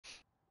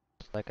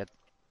Like a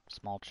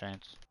small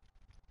chance.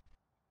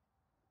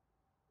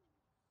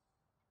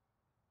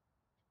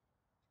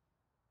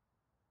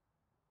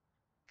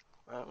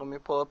 Alright, let me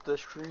pull up the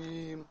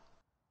stream.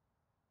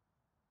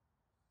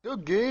 Yo,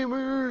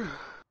 gamer!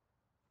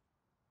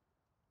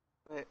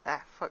 Wait,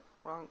 fuck,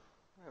 wrong.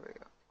 There we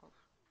go.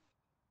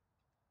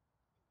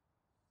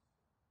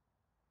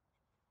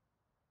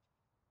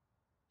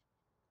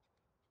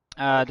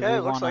 Do we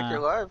looks like you're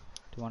live.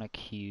 Do you wanna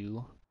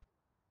queue?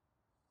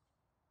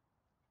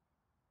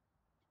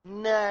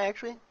 Nah,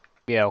 actually.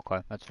 Yeah,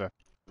 okay, that's fair.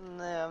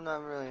 Nah, I'm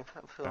not really.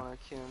 I'm feeling like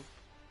queuing.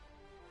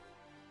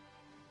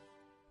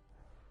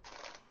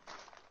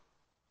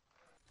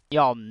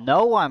 Y'all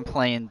know I'm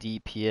playing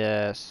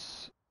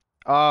DPS.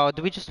 Oh,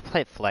 do we just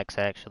play Flex,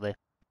 actually?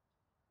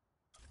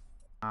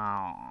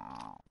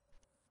 Oh.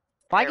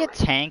 If I get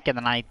tank and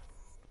then I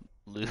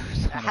lose,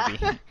 I'm gonna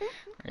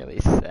be really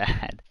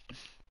sad.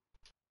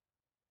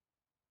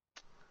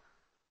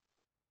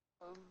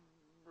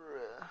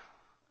 Bruh.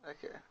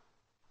 Okay.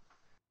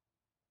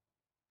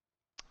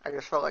 I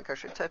just felt like I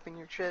should type in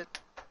your chat.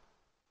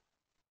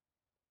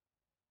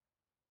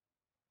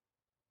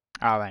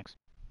 Oh, thanks.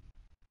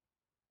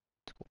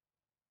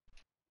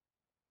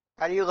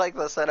 How do you like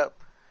the setup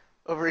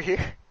over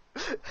here?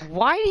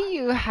 Why do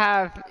you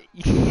have...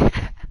 the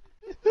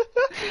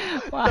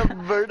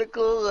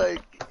vertical,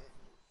 like...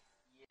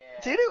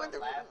 Yeah, Dude, it with the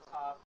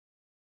laptop,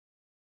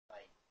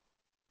 like...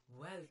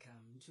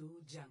 Welcome to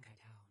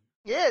Junkertown.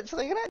 Yeah, it's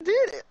like, I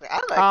did it. I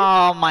like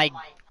oh it. my...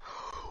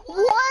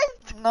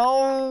 What?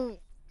 No!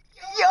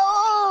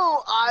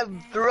 Yo!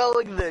 I'm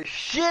throwing the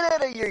shit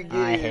out of your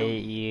game. I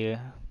hate you.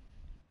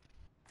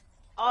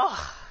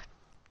 Oh,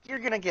 you're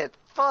gonna get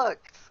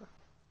fucked.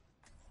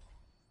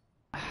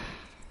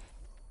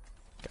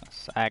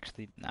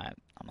 Actually, nah,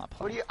 I'm not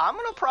playing. I'm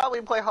gonna probably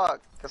play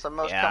Hawk, because I'm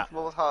most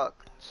comfortable with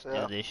Hawk. So.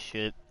 Let's do this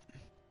shit.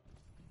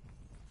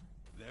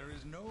 There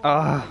is no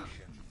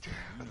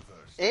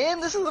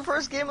And this is the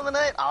first game of the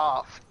night.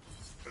 Oh.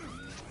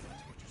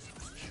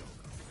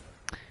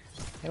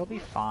 It'll be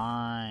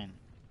fine.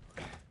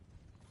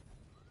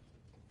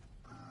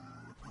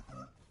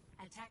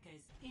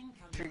 Attackers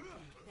incoming.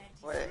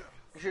 Wait,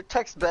 you should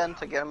text Ben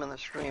to get him in the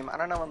stream. I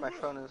don't know where my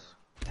phone is.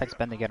 Text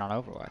Ben to get on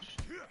Overwatch.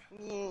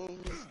 Yeah,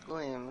 he's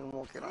lame and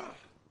won't get on.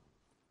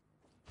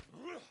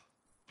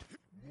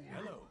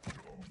 Hello.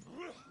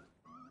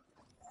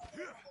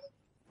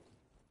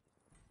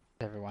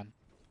 Everyone.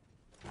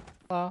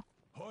 Hello.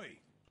 Hoi.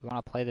 You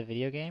wanna play the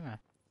video game or?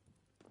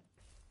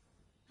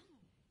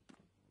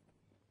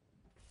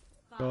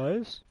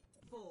 Guys?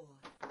 4,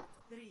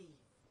 3,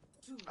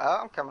 2, Oh,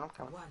 I'm coming.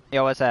 1.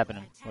 Yo, what's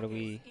happening? What are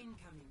we...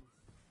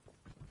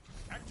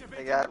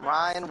 They got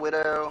Ryan,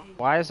 Widow.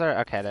 Why is there...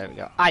 Okay, there we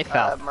go. I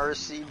fell.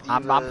 Mercy, Diva.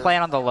 I'm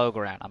playing on the low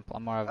ground.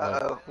 I'm more of a...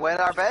 Uh-oh. When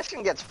our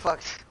Bastion gets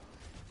fucked.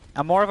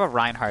 I'm more of a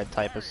Reinhardt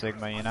type of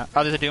Sigma, you know?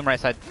 Oh, there's a Doom right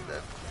side.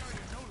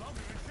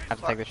 Have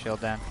to take the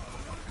shield down.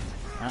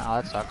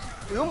 Oh, that sucks.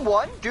 Doom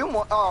 1? Doom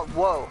 1? Oh,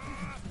 whoa.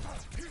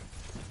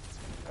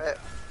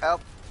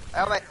 Help.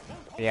 Help me.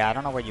 Yeah, I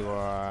don't know where you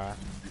are.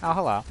 Oh,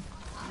 hello.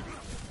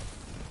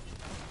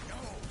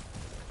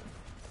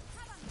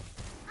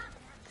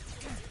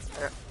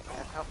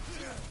 Help.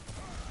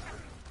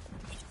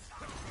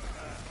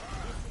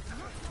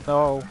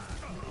 No.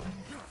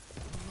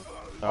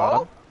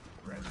 Oh?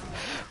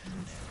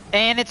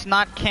 And it's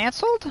not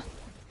cancelled?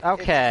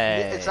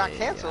 Okay. It's not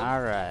cancelled.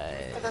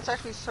 Alright. That's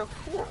actually so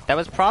cool. That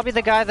was probably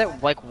the guy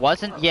that, like,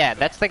 wasn't... Yeah,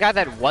 that's the guy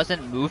that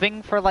wasn't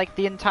moving for, like,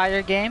 the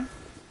entire game.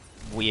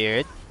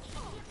 Weird.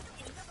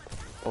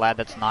 Glad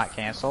that's not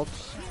cancelled.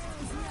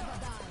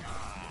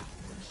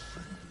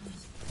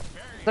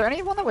 Is there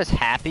anyone that was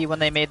happy when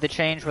they made the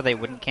change where they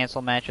wouldn't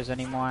cancel matches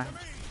anymore?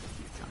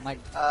 I'm like...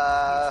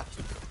 I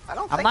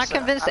don't think I'm not so.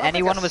 convinced I don't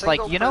anyone think a was like,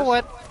 single you know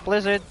person- what,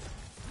 Blizzard?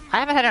 I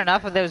haven't had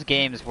enough of those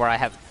games where I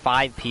have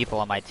 5 people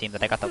on my team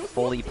that I got to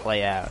fully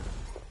play out.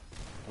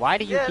 Why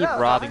do you keep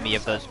robbing me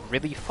of those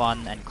really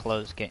fun and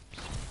close games?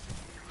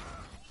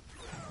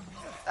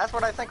 That's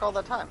what I think all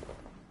the time.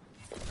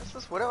 Is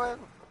this Widow?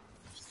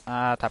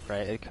 Top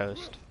right, it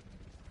coast.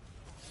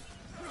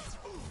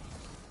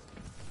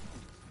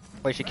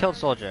 Wait, she killed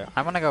Soldier.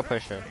 I'm gonna go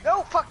push her.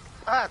 No, fuck!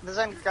 Ah, the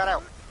Zen got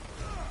out.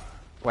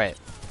 Wait.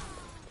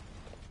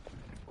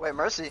 Wait,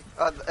 Mercy.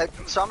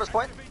 Sombra's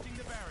point?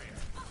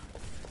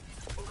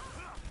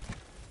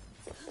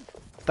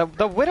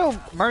 The Widow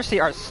Mercy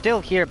are still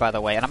here, by the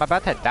way, and I'm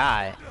about to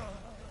die.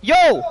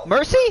 Yo!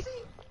 Mercy?!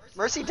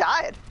 Mercy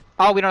died.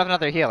 Oh, we don't have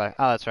another healer.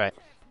 Oh, that's right.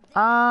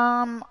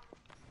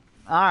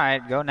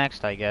 Alright, go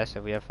next, I guess,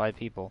 if we have 5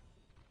 people.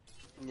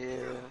 Yeah.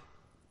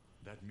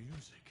 That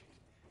music.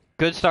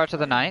 Good start to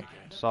the night.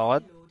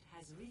 Solid.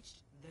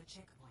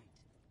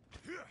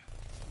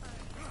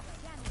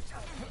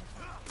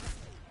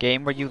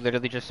 Game where you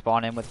literally just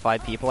spawn in with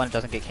 5 people and it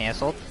doesn't get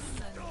cancelled.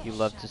 You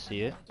love to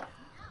see it.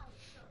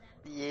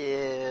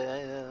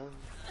 Yeah.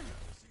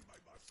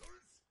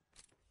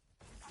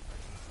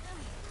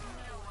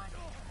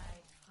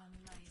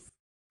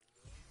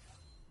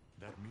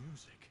 That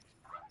music.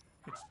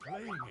 It's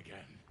playing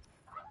again.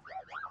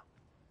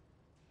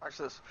 Watch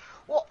this.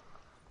 Whoa!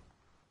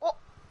 Whoa!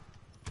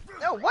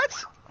 No, what?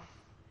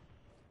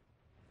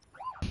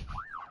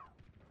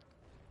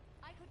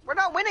 We're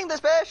not winning this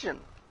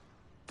Bastion!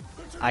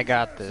 I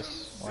got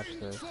this. Watch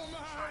this.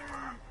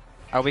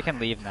 Oh, we can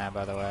leave now,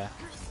 by the way.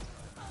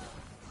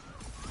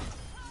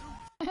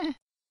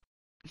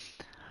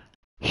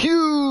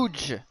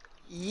 Huge!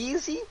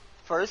 Easy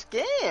first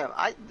game.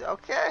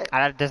 Okay.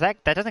 That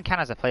doesn't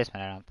count as a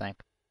placement, I don't think.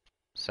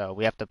 So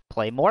we have to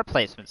play more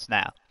placements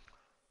now.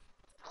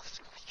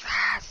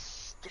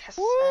 Yes, yes,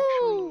 Woo!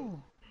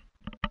 actually.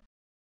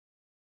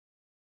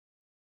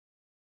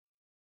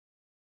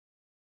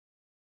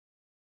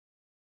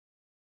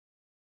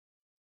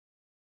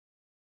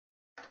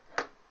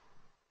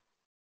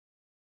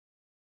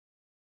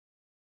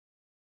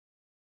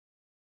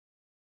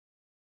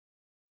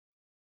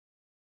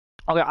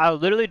 Okay, I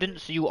literally didn't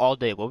see you all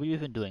day. What were you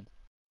even doing?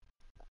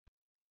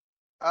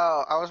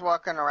 Oh, I was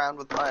walking around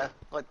with Maya,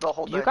 like, the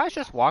whole Do day. you guys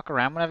just walk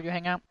around whenever you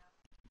hang out?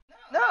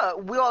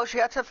 No, she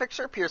had to fix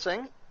her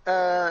piercing,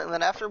 and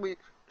then after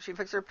she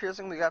fixed her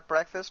piercing, we got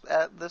breakfast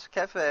at this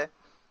cafe,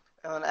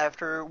 and then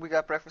after we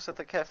got breakfast at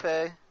the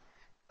cafe,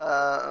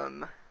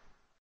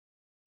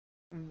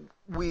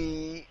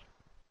 we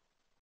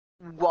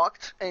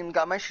walked and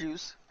got my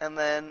shoes, and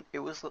then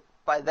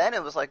by then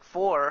it was like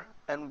 4,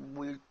 and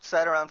we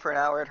sat around for an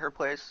hour at her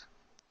place,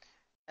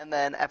 and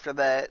then after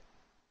that,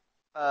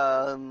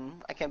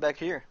 I came back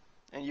here,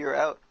 and you were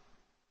out.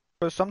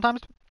 So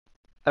sometimes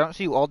I don't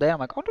see you all day. I'm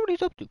like, I wonder what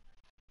he's up to.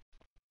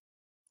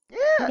 Who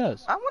Yeah,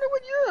 knows? I wonder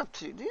what you're up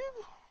to, dude.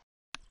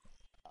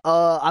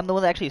 I'm the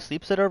one that actually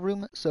sleeps at our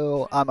room,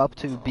 so I'm up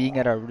to being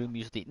at our room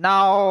usually.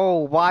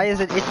 No, why is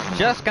it? It's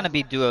just gonna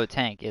be duo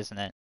tank, isn't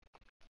it?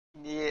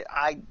 Yeah,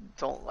 I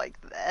don't like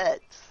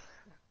that.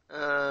 For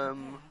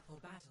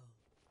battle.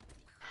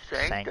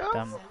 Sanctum?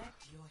 Sanctum.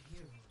 Select your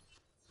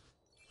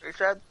hero. Is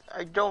that?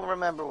 I don't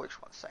remember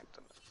which one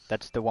Sanctum is.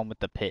 That's the one with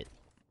the pit.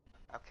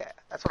 Okay,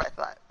 that's what I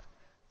thought.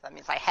 That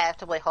means I have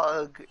to play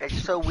Hog.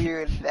 It's so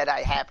weird that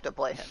I have to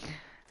play him.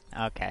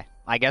 Okay,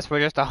 I guess we're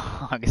just a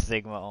Hog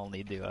Sigma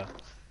only duo.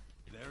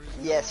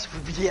 Yes,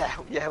 yeah,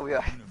 we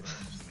are.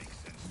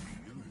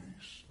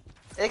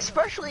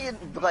 Especially in,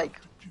 like,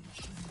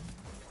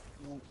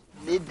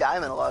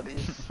 mid-diamond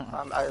lobbies.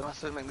 I'm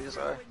assuming these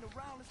are.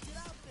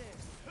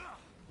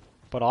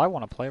 But I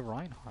want to play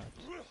Reinhardt.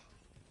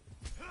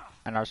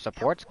 And our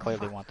supports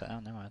clearly want to. Oh,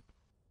 never mind.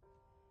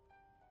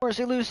 Where's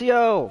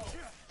Lucio?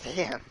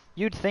 Damn.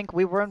 You'd think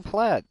we were in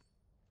Plat.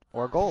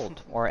 Or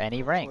Gold. Or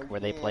any rank where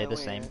they play the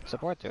same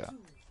support duo.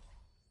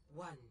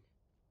 1.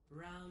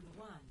 Round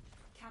 1.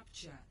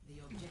 Capture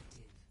the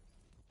objective.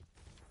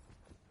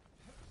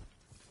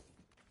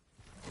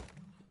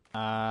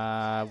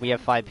 We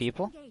have 5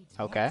 people.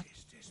 Okay.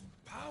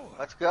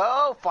 Let's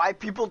go. 5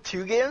 people,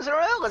 2 games in a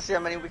row. Let's see how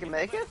many we can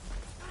make it.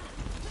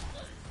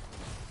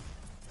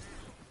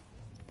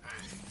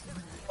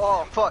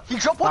 Oh fuck! He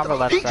jumped On the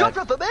left He side. jumped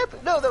off the map.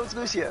 No, that was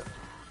Lucio.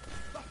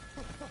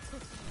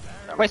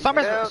 Wait,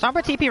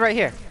 Sombra TP right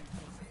here.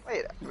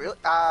 Wait, really?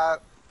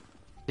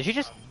 Did you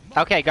just?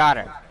 Okay, got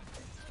her.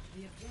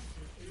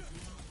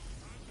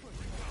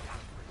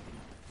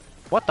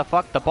 What the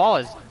fuck? The ball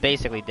is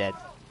basically dead.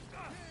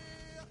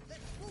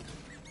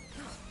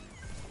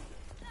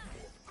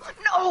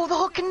 No, the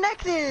hook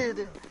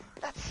connected.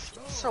 That's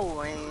so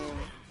lame.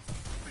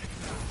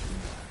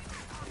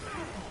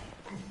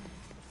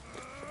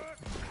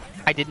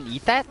 I didn't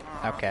eat that?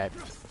 Okay.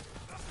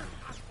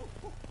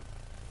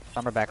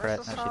 Sombra back right.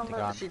 No, she's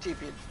gone. She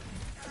TP'd.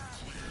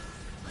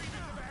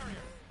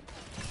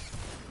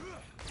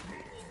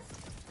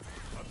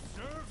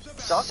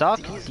 Suck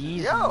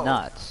these Yo.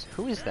 nuts.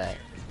 Who is that?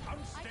 I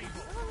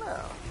don't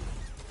know.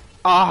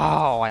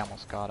 Oh, I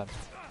almost got him.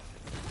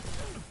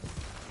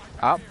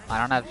 Oh, I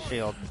don't have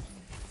shield.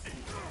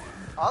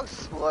 Hog's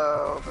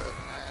slow, but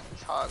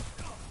it's Hog.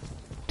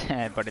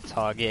 But it's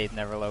Hog. Yeah, he's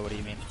never low. What do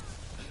you mean?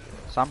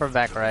 Sombra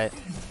back right.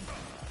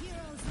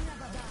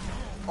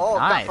 Oh,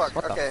 Nice. the fuck.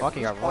 What the Okay. fuck?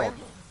 He got who's rolled. playing?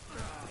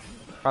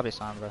 Probably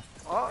Sombra.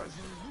 Oh.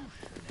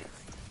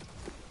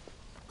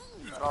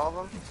 Got all of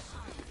them.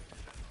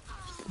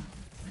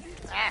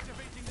 Ah.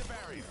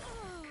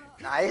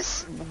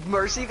 Nice.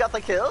 Mercy got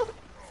the kill.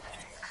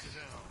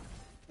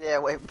 Yeah,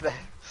 wait.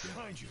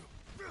 Behind you.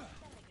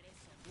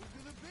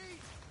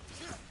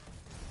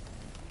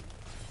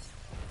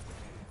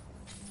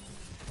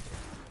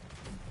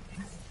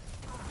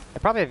 I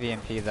probably have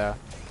VMP though.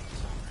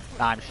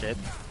 Nah, I'm shit.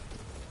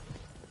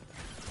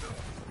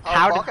 Oh,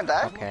 Falcon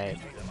died? Okay.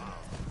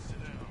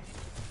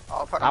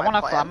 Oh, part I of my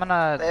wanna. plan. I'm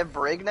gonna. They have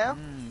Brig now?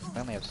 I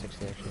only have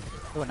 60 actually.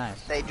 Oh,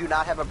 nice. They do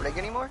not have a Brig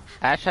anymore?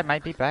 Ash, I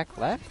might be back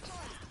left.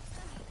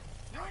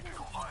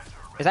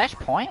 Is Ash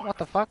point? What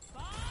the fuck?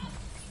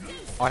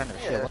 Oh, I don't know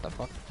shit. Yeah. What the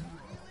fuck?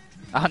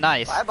 Oh,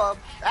 nice. Bye, Bob.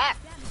 Ah!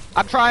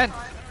 I'm trying.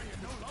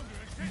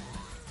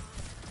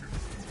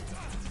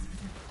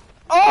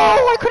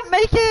 Oh, I couldn't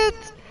make it.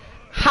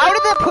 How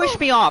did that push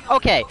me off?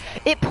 Okay,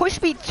 it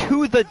pushed me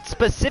to the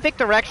specific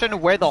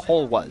direction where the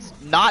hole was,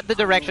 not the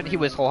direction he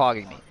was hole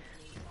hogging me.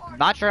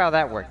 Not sure how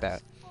that worked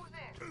out.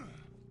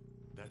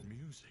 That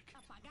music. music.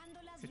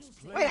 It's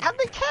playing. Wait, how'd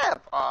they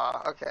cap?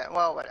 Aw, okay,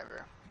 well,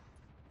 whatever.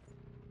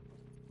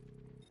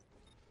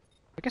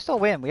 We can still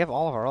win. We have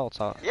all of our ults.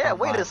 Yeah,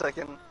 wait online. a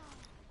second.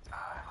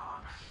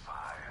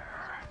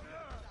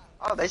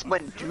 Oh, they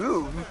went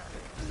Doom.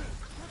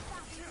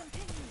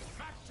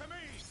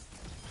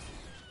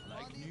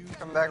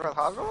 Come back with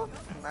Hoggle?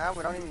 Nah,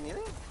 we don't even need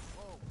it?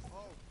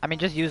 I mean,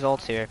 just use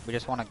ults here. We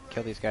just want to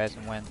kill these guys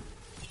and win.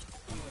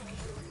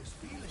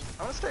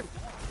 I'm gonna stay.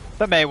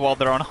 The May walled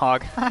their own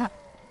hog.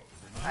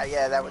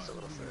 Yeah, that was a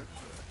little silly.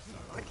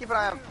 I'm gonna keep an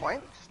eye on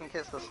point, just in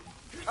case this...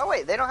 Oh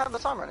wait, they don't have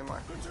this armor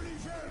anymore.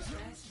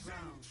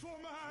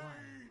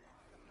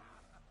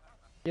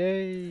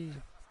 Yay!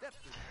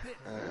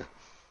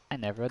 I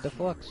never had the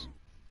flux.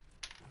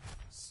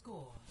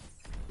 Score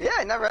Yeah,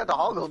 I never had the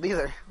Hoggle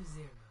either.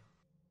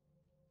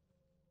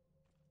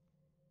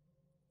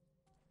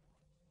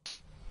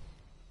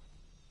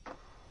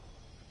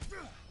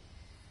 0.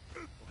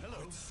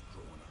 Hello.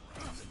 Screwing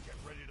around and get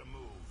ready to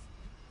move.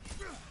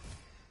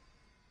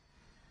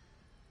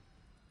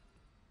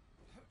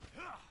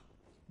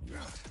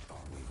 What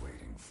are we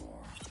waiting for?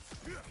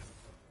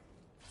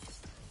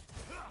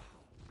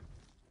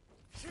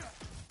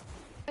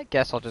 I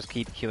guess I'll just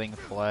keep queuing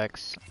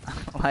flex.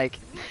 Like,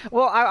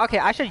 well, okay,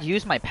 I should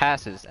use my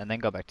passes and then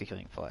go back to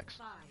queuing flex.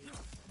 5,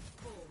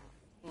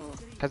 4,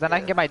 Because then I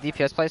can get my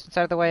DPS placements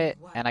out of the way,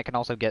 and I can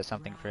also get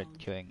something for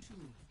queuing.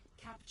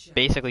 capture.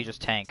 Basically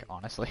just tank,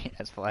 honestly,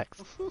 as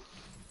flex.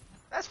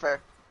 That's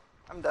fair.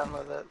 I'm done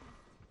with it.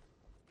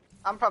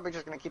 I'm probably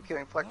just gonna keep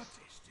queuing flex. What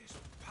is this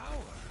power?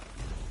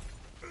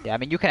 Yeah, I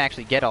mean, you can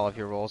actually get all of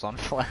your rolls on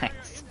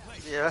flex.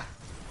 Yeah.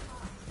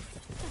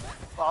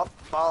 Ball,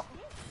 ball,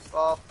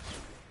 ball.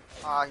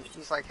 Aw,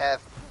 he's like half.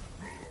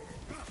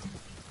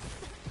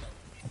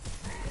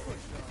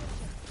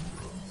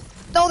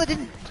 No, they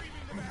didn't!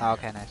 Oh,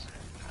 okay, nice.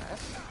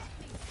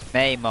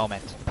 May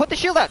moment. Put the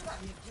shield out!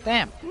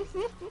 Damn.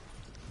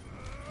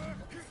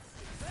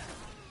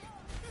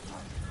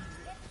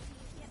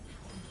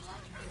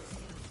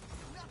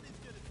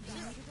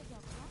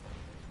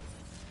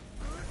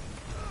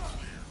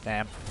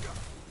 Damn.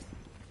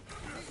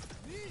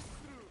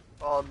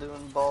 All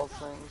doing ball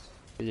things.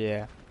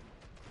 Yeah.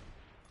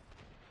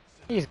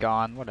 He's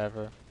gone,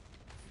 whatever.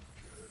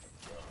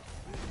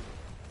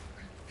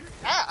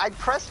 Ah, I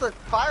pressed the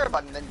fire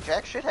button and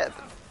jack shit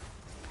happened.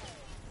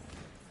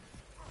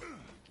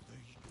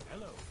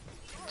 Hello.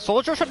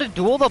 Soldier tried to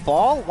duel the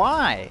ball?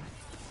 Why?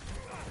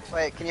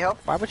 Wait, can you help?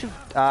 Why would you?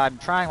 I'm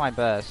trying my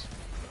best.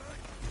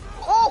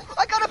 Oh,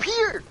 I got up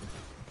here!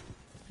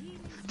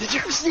 Did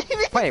you see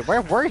me? Wait,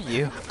 where were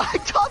you? On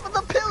top of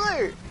the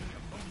pillar!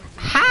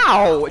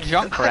 How?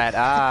 Junkrat.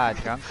 Ah,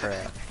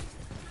 Junkrat.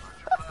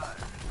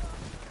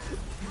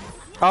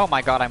 Oh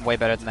my god, I'm way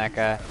better than that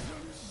guy.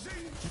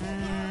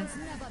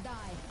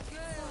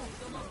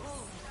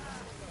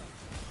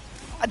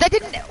 That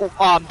didn't.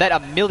 That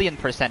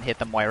 1,000,000% hit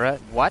the Moira.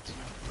 What?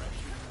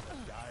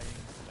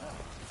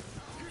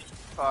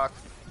 Fuck.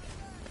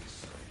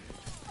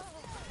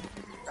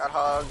 Got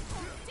hugged.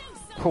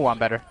 Cool, I'm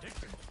better.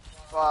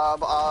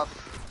 Bob off.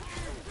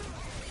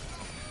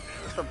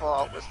 Where's the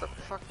ball? Where's the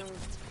fucking...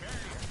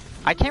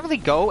 I can't really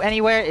go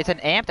anywhere. It's an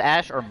amped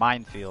Ash or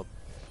minefield.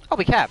 Oh,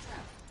 we cap.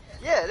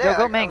 Yeah, Yo, there.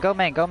 go main, go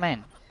main, go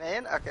main.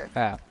 Man? Okay.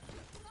 Yeah.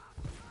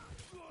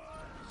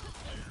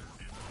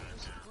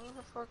 What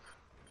the fuck?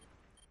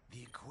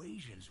 The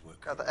equations were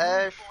Got the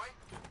Ash.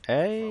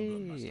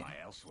 Problem must Hey. lie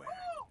elsewhere.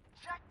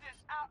 Check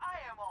this out, I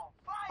am on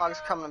fire! Hog's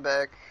coming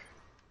back.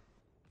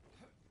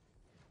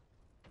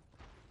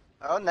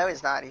 Oh, no,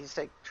 he's not. He's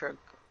taking trick.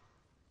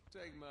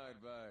 Take my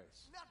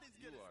advice.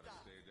 You ought to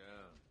stay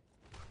down.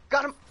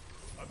 Got him!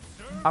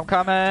 I'm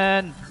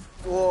coming.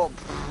 Whoa,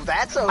 pff,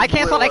 that's a I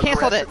canceled. I little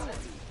canceled it. aggressive.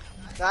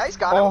 Nice,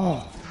 got him. Oh.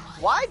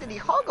 Why did he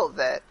hoggle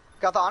that?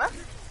 Got the honor?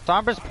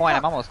 Somber's point.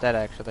 I'm almost dead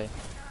actually.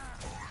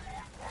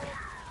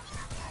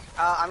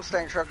 I'm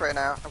staying trick right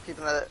now. I'm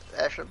keeping the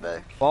Ash at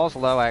bay. Ball's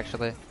low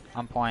actually.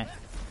 On point.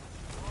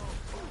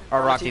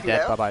 Or Rocky TP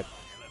dead. out? Bye bye.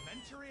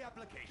 Elementary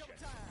application.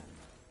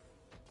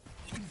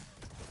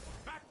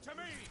 Back to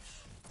me.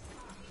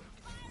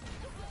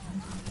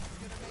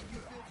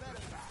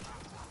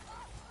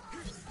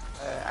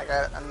 I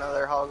got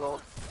another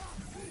hoggle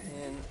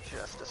in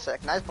just a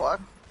sec. Nice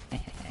block.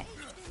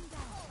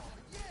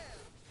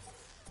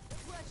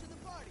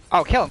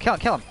 Oh, kill him, kill him,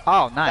 kill him.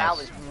 Oh, nice. That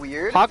was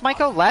weird. Hog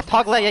Michael left.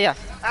 Hog left. Yeah,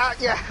 yeah.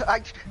 Yeah,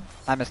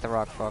 I missed the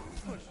rock. Fuck.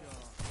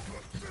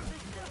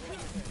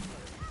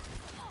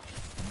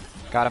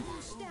 Got him.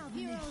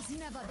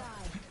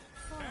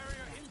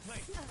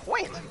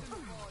 point.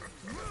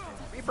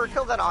 Reaper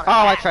killed that honor.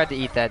 Oh, I tried to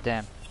eat that.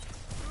 Damn.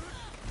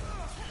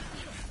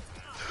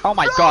 Oh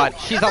my god,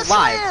 she's That's a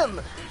alive.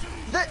 slam!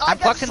 I'm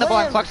fluxing the ball.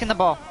 I'm slammed. fluxing the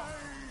ball.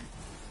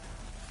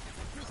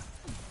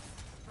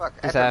 Fuck,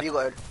 I He's have half. to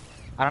reload.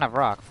 I don't have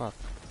rock. Fuck.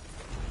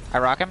 I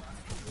rock him.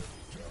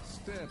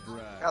 Step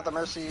right. Got the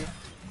mercy.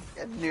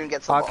 And Noon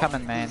gets the Hog ball.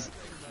 coming, man.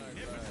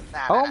 Nah,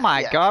 Oh nah,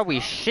 my yeah. god, we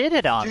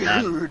shitted on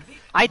them. Dude.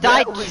 I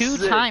died that was 2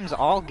 sick. times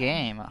all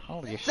game.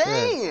 Holy shit.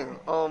 Same!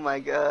 Oh my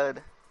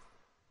god.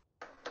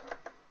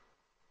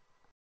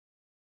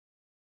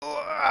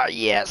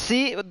 Yeah,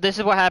 see, this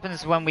is what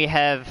happens when we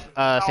have 6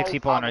 Oh,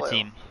 people on our Pablo.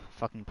 team.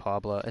 Fucking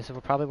Pablo. This is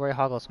probably where he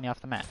hoggles me off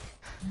the map.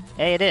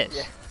 Hey, it is.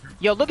 Yeah.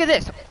 Yo, look at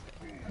this.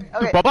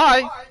 Okay.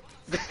 Bye-bye.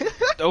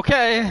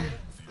 Okay.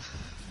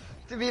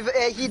 To be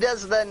fair, he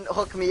does then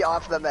hook me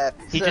off the map.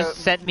 He so, just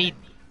sent me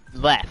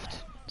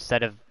left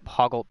instead of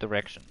hoggled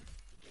direction.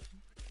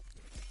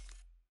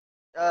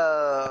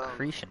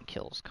 Accretion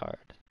kills card.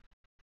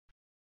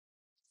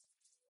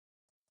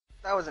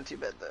 That wasn't too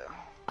bad though.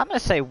 I'm gonna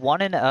say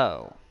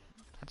 1-0.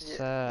 That's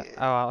Yeah.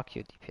 oh, I'll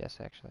queue DPS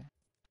actually.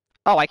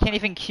 Oh, I can't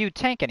even queue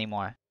tank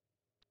anymore.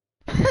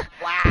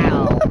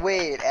 Wow.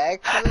 Wait,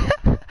 actually?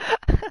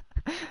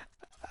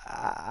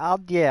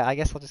 Yeah, I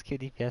guess I'll just queue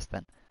DPS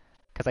then.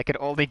 Because I could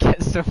only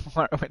get so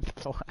far with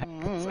black.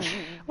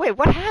 Wait,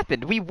 what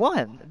happened? We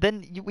won.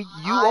 Then you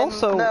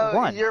also no,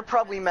 won. You're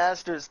probably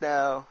masters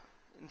now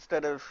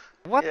instead of.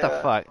 What the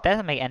yeah. fuck? That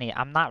doesn't make any.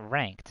 I'm not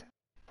ranked.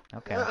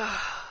 Okay.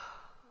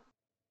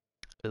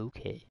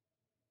 Okay.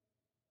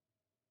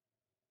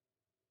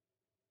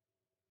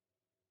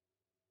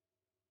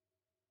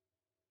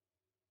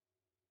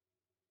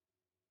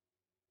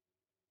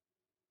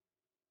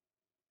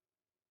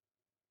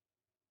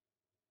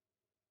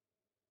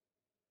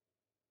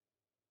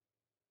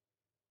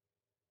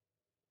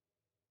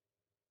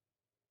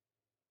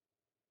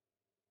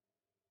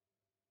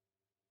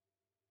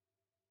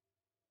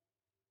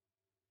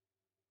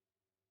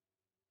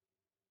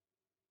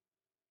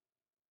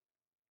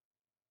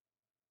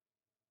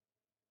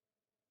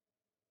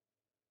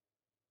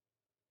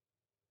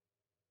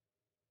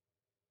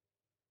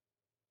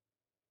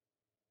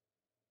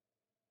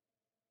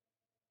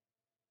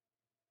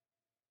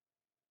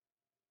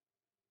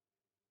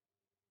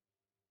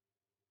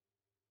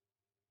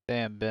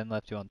 Damn, Ben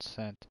left you on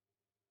scent.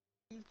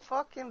 He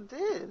fucking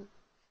did.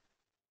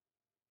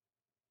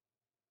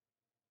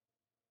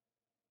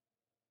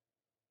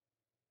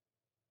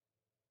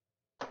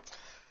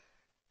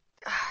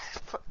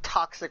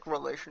 Toxic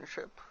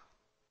relationship.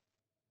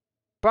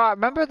 Bro,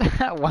 remember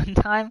that one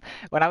time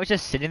when I was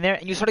just sitting there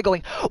and you started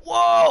going,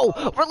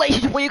 "Whoa!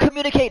 Relationship where you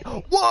communicate!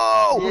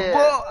 Whoa! Yeah.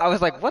 Whoa!" I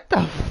was like, "What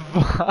the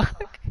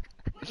fuck?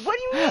 What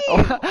do you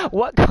mean?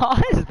 What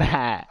caused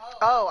that?"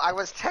 Oh, I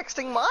was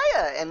texting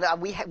Maya, and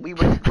we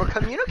were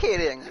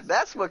communicating.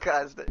 That's what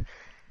caused it.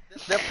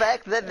 The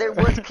fact that there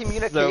was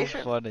communication.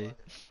 So funny.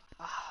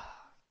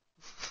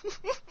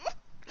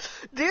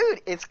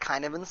 Dude, it's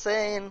kind of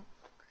insane.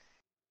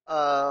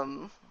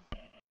 Because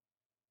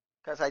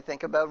I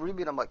think about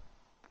Ruby and I'm like,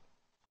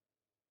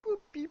 boop,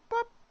 beep,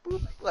 boop,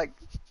 boop, like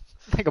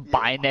Like a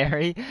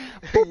binary. Yeah.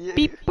 Boop,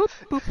 beep, boop,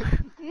 boop.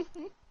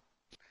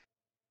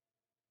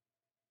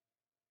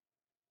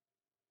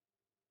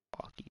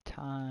 Walkie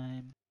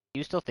time.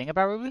 You still think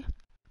about Ruby?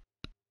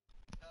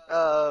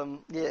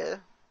 Yeah,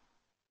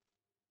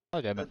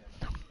 Okay, man.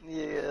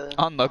 yeah.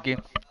 Unlucky.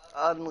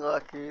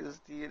 Unlucky,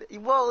 dude.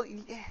 Well,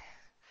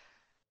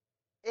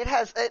 it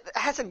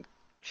hasn't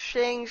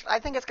changed. I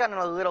think it's gotten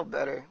a little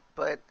better,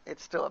 but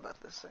it's still about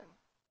the same.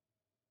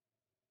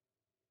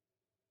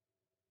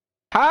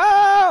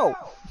 How?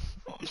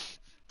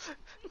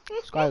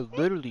 This guy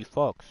literally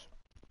fucks.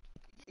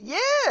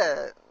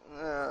 Yeah.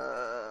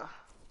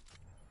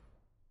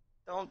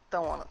 Don't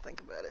want to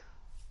think about it.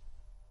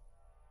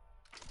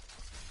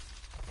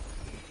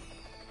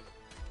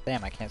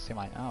 Damn, I can't see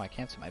my. Oh, I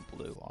can't see my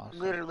blue. Awesome.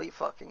 Literally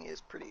fucking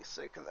is pretty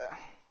sick of that.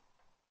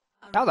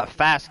 That was a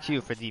fast queue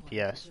for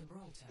DPS.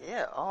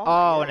 Yeah. Oh,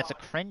 Oh, yeah. and it's a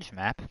cringe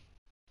map.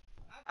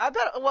 I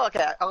bet. Well,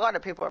 okay. A lot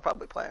of people are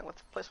probably playing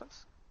with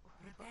placements.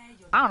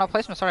 I don't know.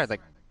 Placement started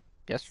like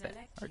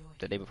yesterday or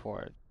the day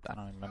before. I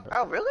don't remember.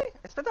 Oh, really?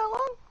 It's been that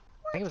long?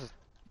 I think it was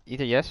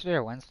either yesterday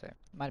or Wednesday.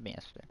 It might have been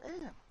yesterday.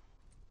 Yeah.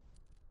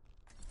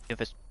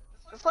 If it's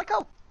It's like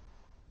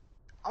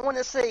I want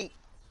to say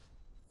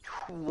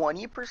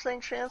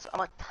 20% chance. I'm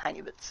a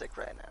tiny bit sick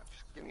right now.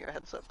 Just giving you a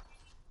heads up.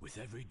 With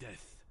every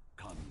death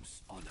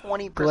comes honor.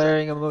 20%.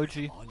 glaring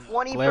emoji.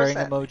 20%. Glaring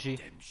emoji.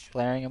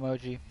 Glaring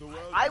emoji.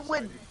 I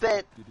would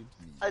bet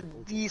a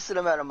decent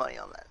amount of money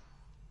on that.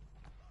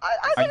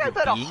 I think you I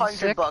bet being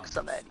sick? $100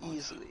 on that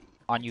easily.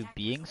 On you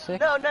being sick?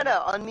 No,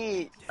 on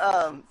me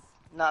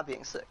not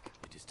being sick.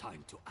 It is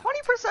time to act.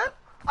 20%.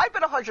 I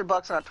bet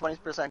 $100 on a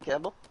 20%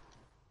 gamble.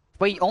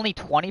 Wait, only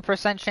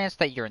 20% chance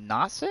that you're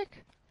not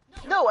sick?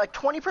 No, a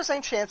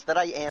 20% chance that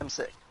I am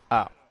sick.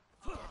 Oh.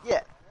 Yeah.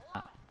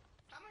 Oh.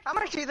 How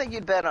much do you think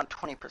you'd bet on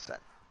 20%?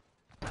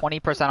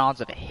 20%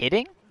 odds of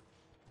hitting?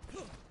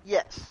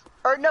 Yes.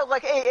 Or no,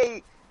 like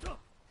a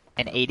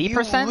And you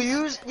 80%?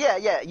 lose. Yeah,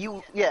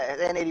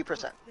 and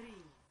 80%.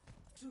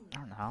 I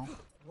don't know.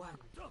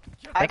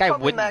 I think I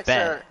probably wouldn't max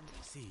bet. out-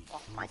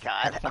 Oh my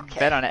god. I Okay.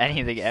 bet on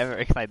anything ever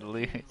because I'd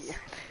lose. Yeah.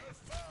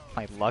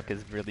 My luck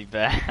is really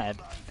bad.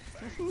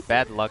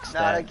 Bad luck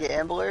Not a stat.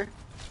 gambler.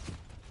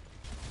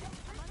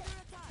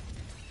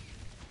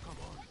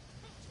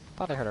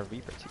 Thought I heard a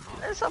Reaper too.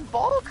 There's a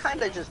ball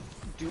kind of just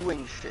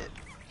doing shit.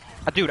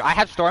 Dude, I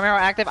have Storm Arrow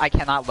active. I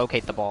cannot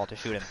locate the ball to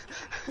shoot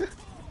him.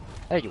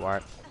 There you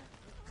are.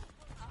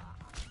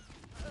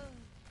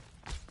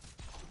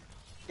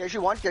 There's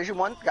you one.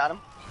 Got him.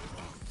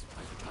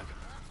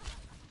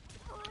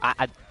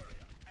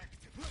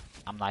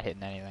 I'm not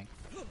hitting anything.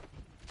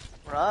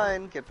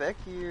 Ryan, get back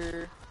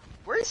here.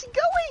 Where is he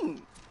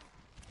going?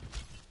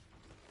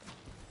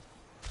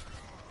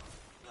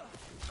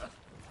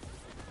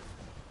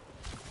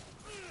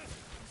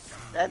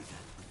 That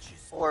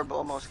orb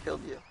almost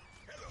killed you.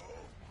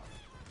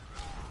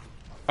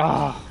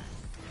 Oh.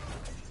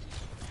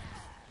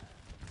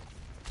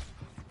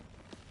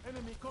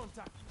 Enemy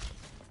contact.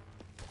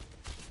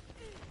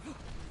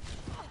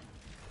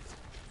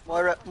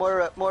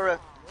 Moira.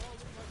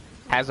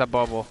 Has a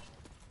bubble.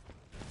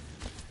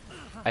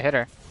 I hit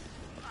her.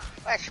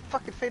 Ah, she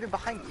fucking faded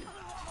behind you.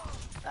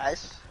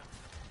 Nice.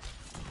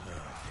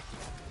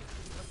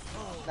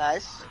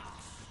 Nice.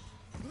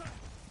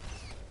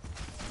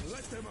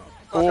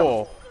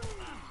 Cool.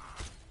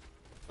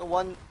 The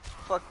one,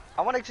 fuck.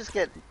 I want to just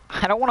get.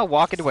 I don't want to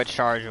walk into a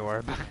charge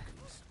orb.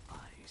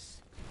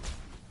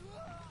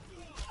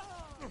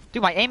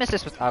 Dude, my aim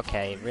assist was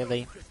okay.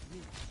 Really?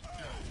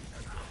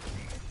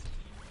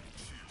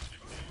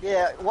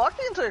 Yeah,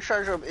 walking into a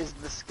charge orb is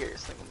the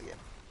scariest thing in the game.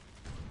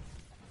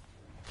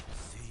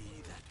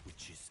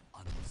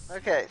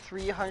 Okay,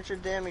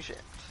 300 damage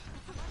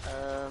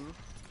in.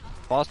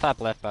 Ball's top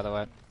left, by the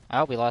way.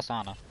 Oh, we lost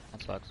Ana.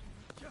 That sucks.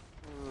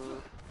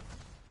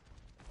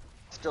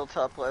 Still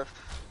top left.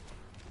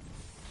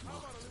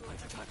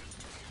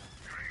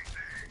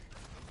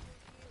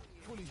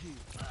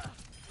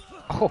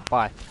 Oh,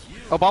 bye.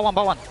 Oh, ball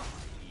one.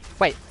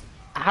 Wait,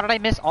 how did I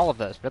miss all of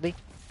those? Really?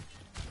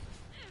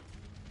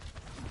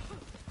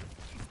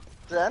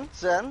 Zen.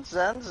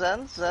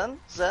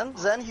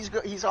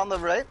 He's on the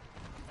right.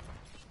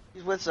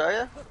 He's with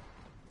Zarya.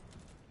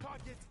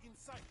 Target in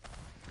sight.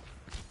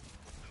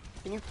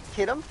 Can you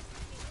hit him?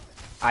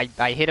 I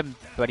hit him,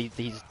 but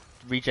he's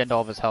regened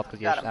all of his health because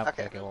he Got has.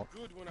 him, okay. Well.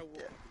 Good when I walk.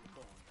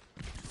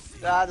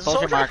 The Soldier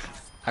soldier. mark.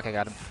 Okay,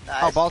 got him.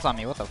 Nice. Oh, ball's on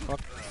me. What the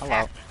fuck?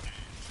 Hello.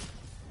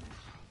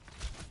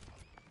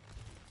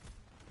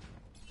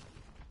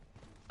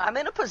 I'm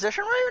in a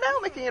position right now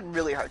making it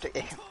really hard to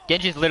aim.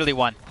 Genji's literally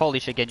one. Holy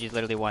shit, Genji's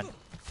literally one.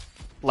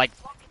 Like,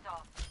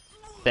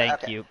 thank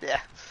Okay, you. Yeah.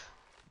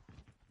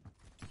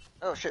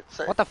 Oh shit,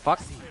 sorry. What the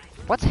fuck?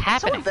 What's Someone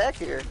happening? back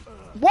here.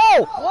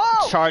 Whoa!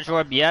 Whoa! Charge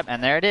orb, yep,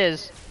 and there it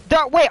is.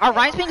 Wait, are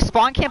Ryan's being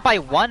spawn camped by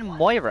one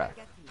Moira?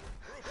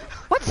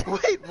 What?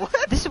 Wait,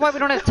 what? This is why we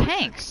don't have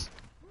tanks.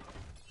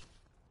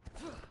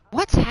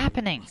 What's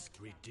happening?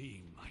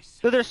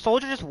 So their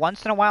soldier just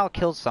once in a while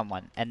kills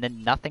someone, and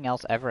then nothing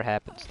else ever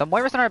happens. The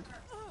Moira's in our...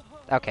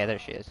 Okay, there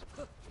she is.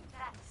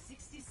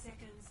 60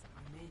 seconds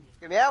remaining.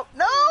 Get me out.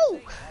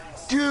 No!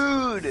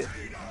 Dude!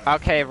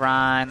 Okay,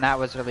 Ryan, that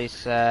was really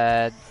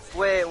sad.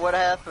 Wait, what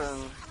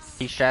happened?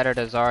 He shattered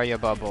a Zarya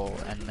bubble,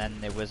 and then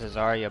it was a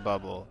Zarya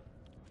bubble.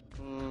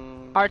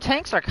 Mm, Our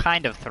tanks are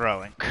kind of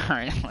throwing,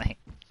 currently.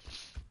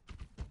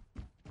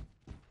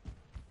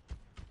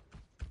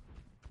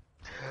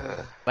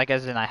 Like,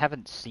 as in, I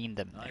haven't seen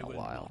them in a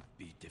while.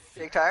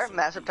 big tire,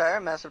 massive tire,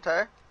 massive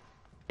tire.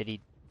 Did he...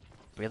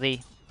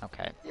 Really?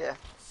 Okay. Yeah.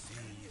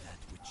 30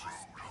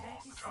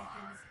 seconds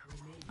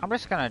remaining. I'm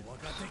just gonna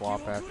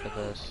swap after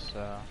this,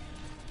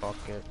 fuck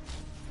it.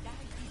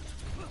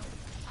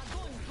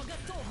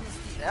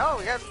 No,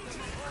 we got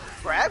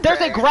grab. There's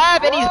a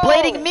grab and he's Whoa!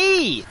 blading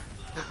me!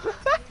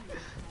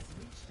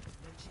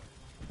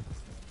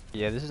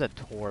 Yeah, this is a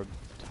Torb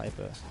type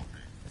of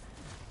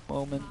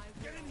moment.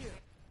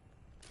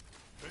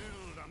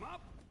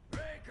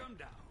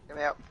 Get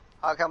me out.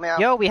 Hog, help me out.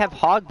 Yo, we have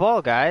Hog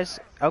Ball, guys.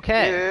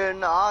 Okay.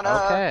 Dude, Nana.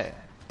 Okay.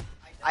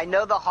 I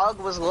know the hog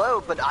was low,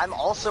 but I'm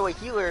also a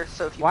healer,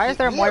 so if you Why keep is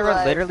there me Moira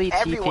alive, literally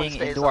everyone TPing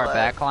stays into our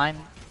alive. backline?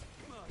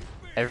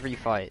 Every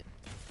fight.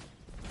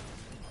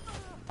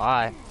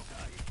 Bye.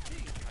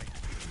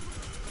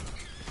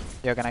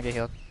 Yo, can I get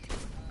healed?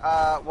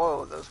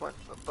 Whoa, those went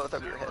both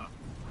over your head.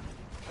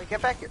 Wait,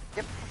 get back here.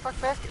 Get the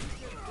fuck back here.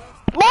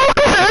 You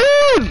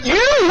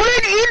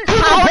went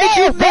into How did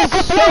you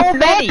miss so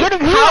many?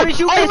 How did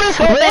you miss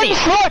so many?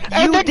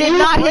 You did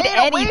not hit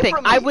anything.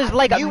 I was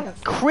like a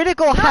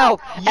critical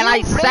health, and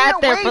I sat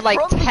there for like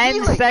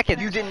 10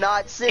 seconds. You did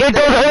not sit It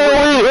there. does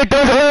AoE! It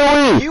does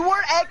AoE! You were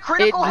at It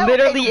critical health.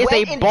 literally and is a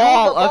went and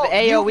ball dueled of the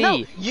ball.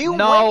 AoE. You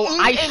No, went in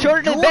I and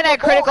shouldn't have dueled been the at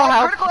ball critical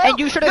health, and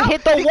you should have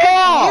hit the because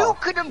wall. You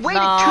could have waited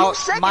No, 2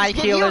 seconds. my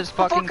get healer's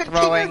healed before fucking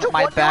continuing throwing. to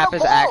My one BAP down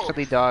is ball.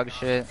 actually dog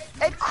shit.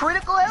 At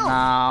critical health.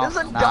 No, This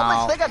is the no,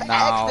 dumbest thing I've no.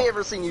 actually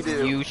ever seen you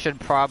do. You should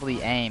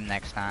probably aim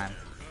next time.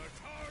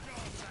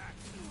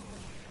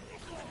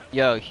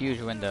 Yo, huge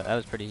window. That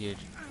was pretty huge.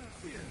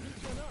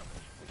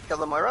 Kill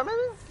the Moira, maybe?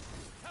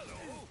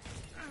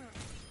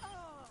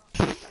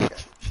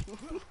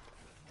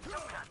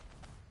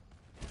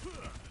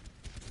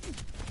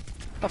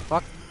 What the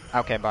fuck?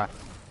 Okay, bye.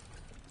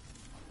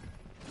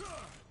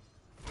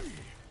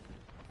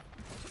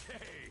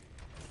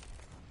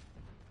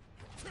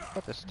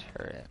 What this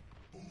turret?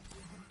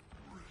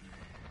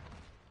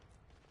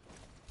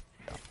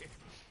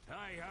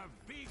 I have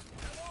big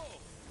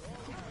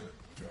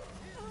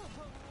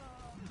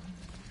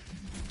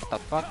What the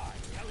fuck?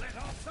 let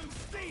off some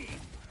steam.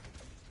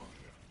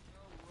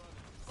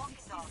 60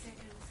 seconds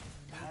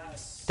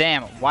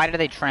Damn, why did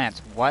they trance?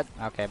 What?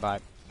 Okay, bye.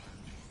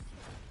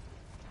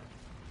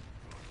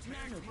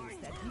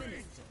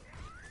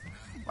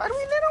 Why do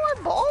we nano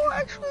our ball,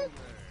 actually?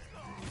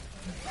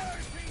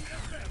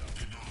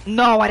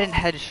 No, I didn't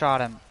headshot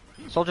him.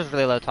 Soldier's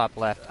really low top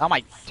left. Oh,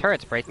 my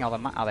turret's breaking all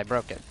the... Oh, they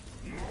broke it.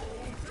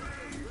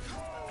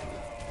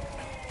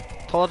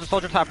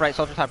 Soldier top right,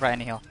 I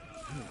need heal.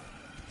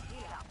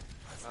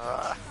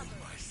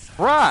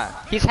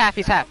 Bruh! He's half.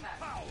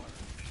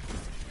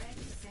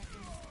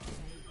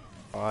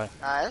 Boy.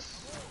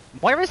 Nice.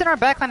 Moira's in our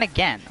backline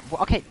again.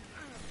 Well, okay.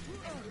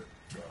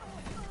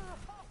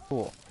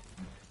 Cool.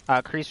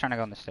 Kree's trying to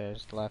go on the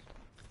stairs, to the left.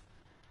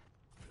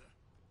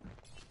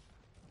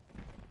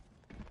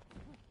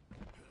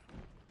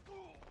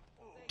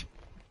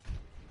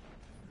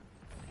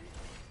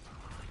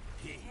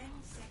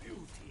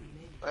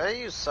 Why do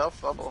you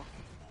self bubble?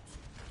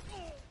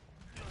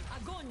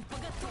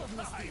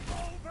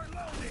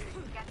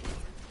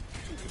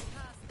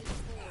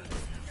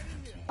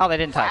 Oh, they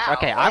didn't touch. Wow,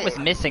 Okay, I was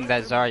hey. missing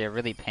that Zarya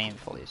really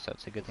painfully, so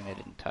it's a good thing they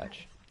didn't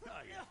touch.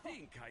 I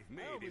think I've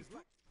made it.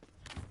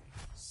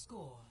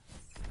 Score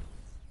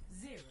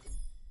 0-1.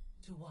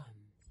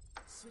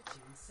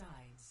 Switching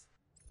sides.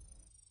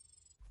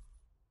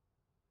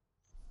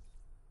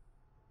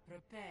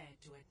 Prepare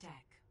to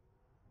attack.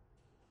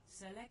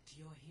 Select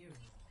your hero.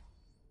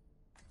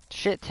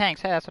 Shit,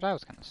 tanks. Hey, that's what I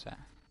was gonna say.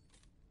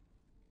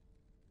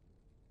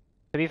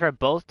 To be fair,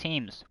 both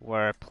teams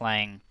were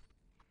playing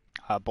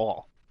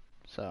ball,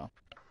 so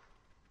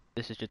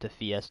this is just a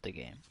fiesta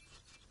game.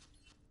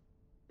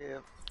 Yeah.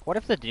 What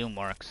if the Doom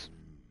works?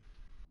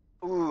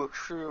 Ooh,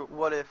 true.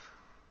 What if?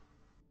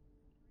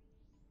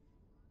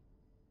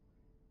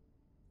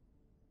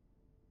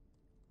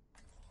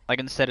 Like,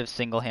 instead of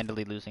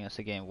single-handedly losing us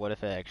a game, what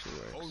if it actually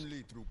works?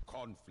 Only through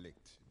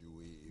conflict do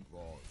we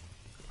evolve.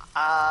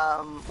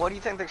 What do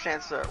you think the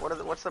chances are?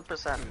 What's the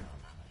percent?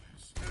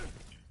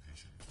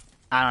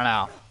 I don't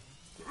know.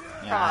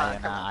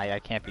 Come on. I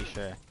can't be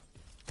sure.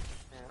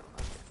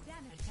 Yeah,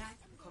 Attack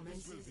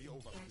commences in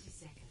 30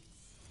 seconds.